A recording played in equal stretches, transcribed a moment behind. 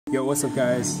Yo, what's up,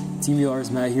 guys?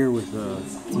 TeamVLR's Matt here with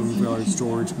TeamVLR's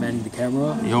George manning the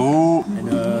camera. Yo! And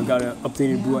got an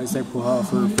updated Blue Eyes deck profile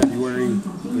for February.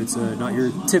 It's not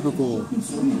your typical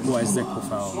Blue Eyes deck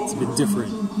profile. It's a bit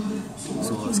different.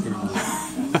 So let's get into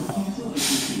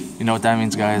it. You know what that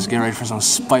means, guys. Get ready for some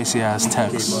spicy ass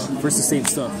text. Okay, but first the same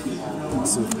stuff.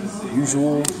 So,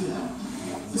 usual.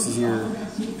 This is your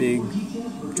big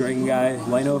dragon guy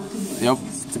lineup. Yep.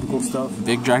 Typical stuff.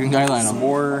 Big dragon guy lineup. Some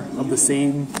more of the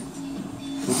same.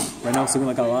 Right now, something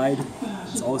like I lied.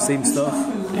 It's all the same stuff.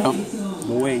 Yep.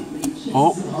 But wait.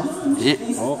 Oh.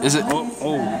 Is it?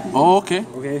 Oh, okay.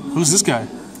 Okay. Who's this guy?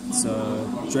 It's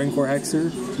Dragon Core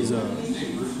Hexer. He's a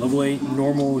level 8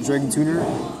 normal Dragon Tuner.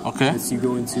 Okay. So you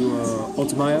go into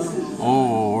Ultimaya.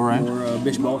 Oh, alright. Or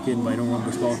Bish Balkan, but I don't run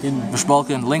Bish Balkan. Bish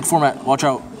Balkan. Link format. Watch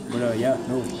out. But yeah,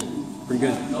 no. Pretty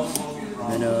good.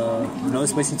 And another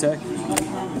spicy tech.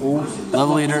 Oh.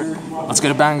 Level leader. Let's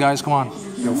get a bang, guys. Come on.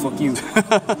 Yo, fuck you.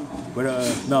 But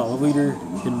no, Level Leader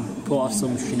can pull off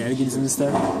some shenanigans in this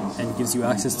deck, and it gives you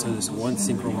access to this one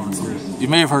synchro monster. You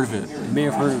may have heard of it. You may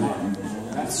have heard of it.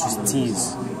 It's just a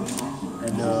tease.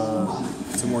 And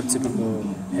some more typical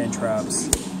hand traps.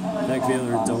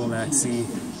 TeamVLR, double maxi.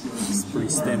 It's pretty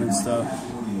standard stuff.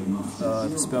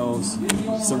 Spells.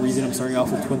 For some reason I'm starting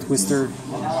off with Twin Twister.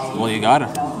 Well, you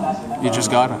gotta. You just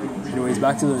gotta. Anyways,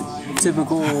 back to the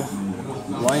typical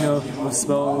lineup of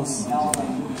spells.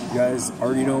 You guys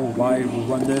already know why we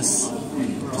run this.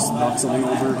 Just knock something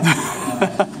over.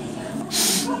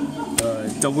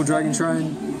 Double Dragon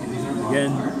Shrine.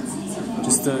 Again,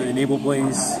 just to enable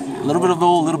Blaze. A little bit of the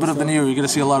old, a little bit of the new. You're gonna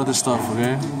see a lot of this stuff,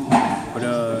 okay?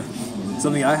 But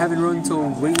something I haven't run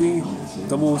until lately,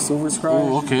 double Silver Scry.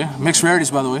 Oh, okay. Mixed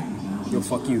rarities, by the way. Yo,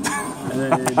 fuck you. And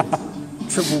then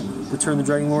triple Return the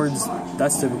Dragon Lords.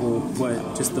 That's typical,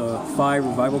 but just the 5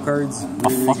 revival cards.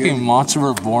 Really, a fucking good. Monster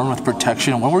Reborn with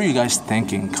protection. What were you guys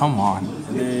thinking? Come on.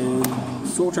 And then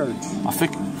Soul Charge. A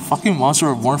fucking Monster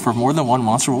Reborn for more than one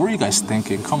monster. What were you guys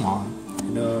thinking? Come on.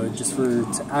 And just to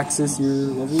access your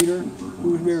Level Leader,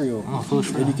 Foolish Burial. Oh, Foolish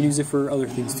Burial. And you can use it for other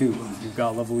things too. You've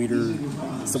got Level Leader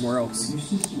somewhere else.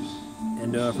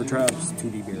 And for traps,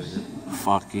 2D Barrier.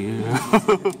 Fuck you.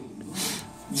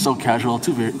 So casual,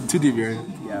 2D Barrier.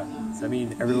 Yeah. I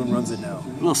mean, everyone runs it now.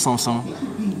 A little something.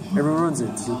 Everyone runs it.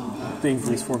 It's a thing for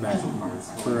this format.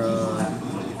 For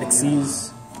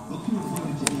XCs,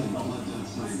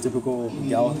 typical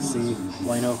Galaxy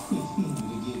lineup,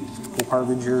 Hope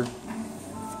Harbinger,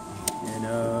 and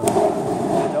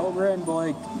Elbrand, but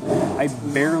like, I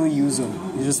barely use him.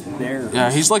 He's just there.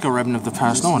 Yeah, he's like a remnant of the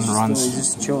past. No one runs. He's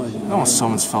just chilling. No one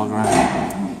summons Felgrand.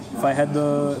 If I had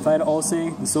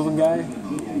Alsay, the Sylvan guy,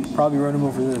 probably run him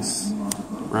over this.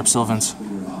 Rep Sylvans.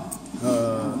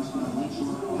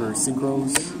 For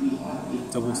Synchros,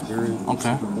 Double Spirit.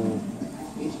 Okay.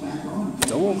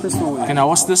 Double Crystal Wave. Okay, now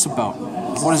what's this about?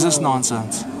 What is this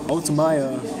nonsense?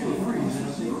 Ultimaya.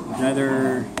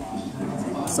 Either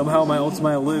somehow my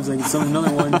Ultimaya lives, I can summon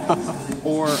another one,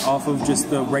 or off of just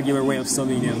the regular way of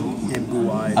summoning him in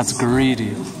Blue Eyes. That's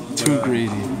greedy. Too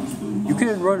greedy. You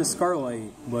could run a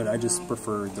Scarlight, but I just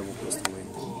prefer Double Crystal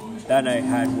Wave. That I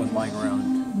had one lying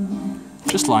around.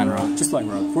 Just lying around. Just lying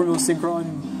around. Formula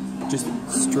Synchron, just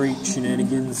straight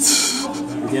shenanigans.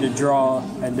 You get a draw,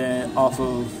 and then off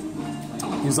of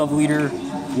use Level Leader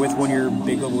with one of your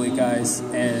big level 8 guys,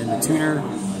 and the Tuner,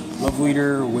 Level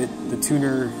Leader with the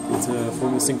Tuner, it's a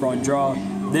Formula Synchron draw.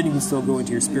 Then you can still go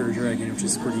into your Spirit Dragon, which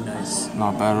is pretty nice.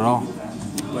 Not bad at all.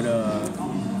 But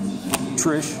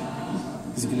Trish,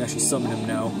 because you can actually summon him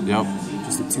now. Yep.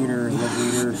 Just a Tuner, Level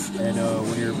Leader, and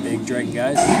one of your big dragon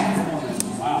guys.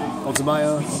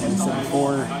 Ultimaya, and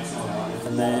 7-4,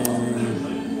 and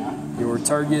then your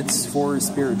targets for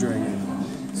Spirit Dragon.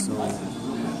 So,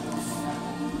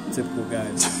 typical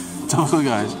guys. Typical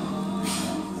guys.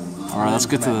 Alright, let's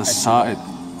get to the side.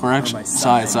 Correction?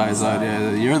 Side.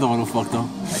 Yeah, you're the one who fucked up.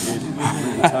 I did. I'm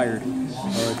really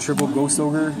tired. Triple Ghost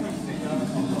Ogre.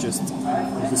 Just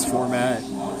this format.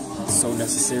 So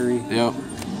necessary. Yep.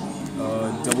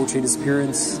 Double Chain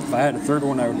Disappearance. If I had a third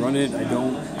one, I would run it. I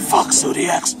don't. Fuck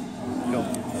Zodiacs! No.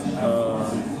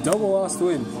 Double Lost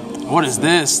Twin. What is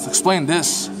this? Explain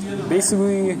this.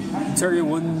 Basically, you target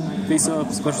one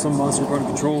face-up special summon monster according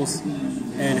to controls,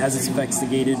 and has its effects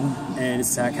negated and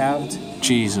its attack halved.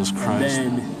 Jesus Christ.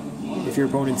 And then, if your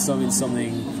opponent summons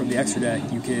something from the extra deck,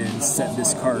 you can set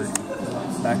this card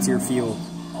back to your field,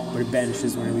 but it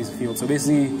banishes when it leaves the field. So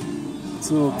basically, it's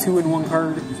a little 2-in-1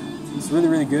 card. It's really,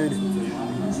 really good.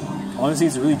 Honestly,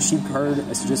 it's a really cheap card.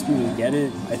 I suggest people get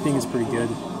it. I think it's pretty good.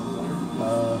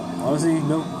 Honestly,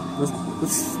 no.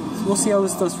 We'll see how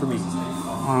this does for me.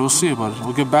 Alright, we'll see about it.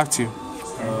 We'll get back to you.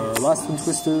 last one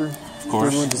Twister. Of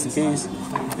course. Third one just in case.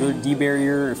 The other D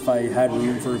barrier, if I had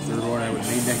room for a third one, I would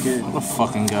main deck it. What a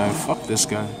fucking guy. Fuck this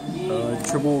guy.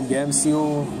 Triple Gam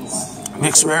Seal.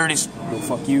 Mixed rarities. No,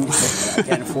 fuck you. I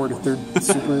can't afford a third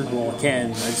super. Well, I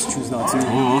can. I just choose not to.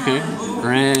 Oh, okay.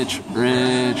 Rich.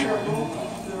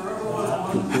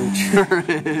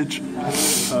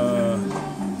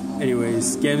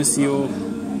 Anyways, Gam Seal.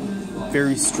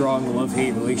 Very strong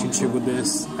love-hate relationship with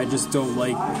this. I just don't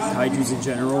like kaijus in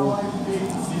general.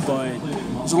 But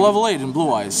it's a level 8 in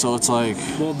Blue Eyes, so it's like...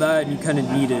 Well, that, you kind of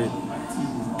need it.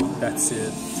 That's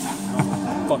it.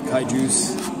 Fuck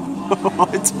kaijus.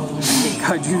 What? I hate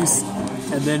kaijus.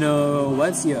 And then,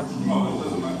 Lancia.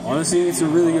 Honestly, it's a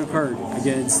really good card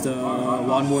against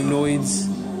Lawnmowing Noids,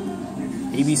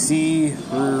 ABC,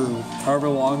 or however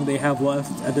long they have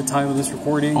left at the time of this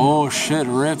recording. Oh shit,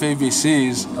 rip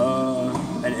ABCs.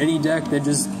 And any deck that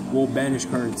just will banish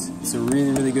cards. It's a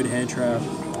really, really good hand trap.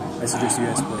 I suggest you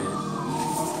guys play it.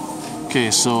 Okay,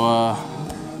 so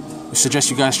we suggest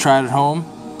you guys try it at home.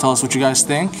 Tell us what you guys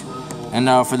think. And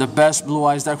for the best Blue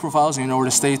Eyes deck profiles, you know where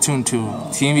to stay tuned to.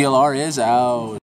 TeamVLR is out.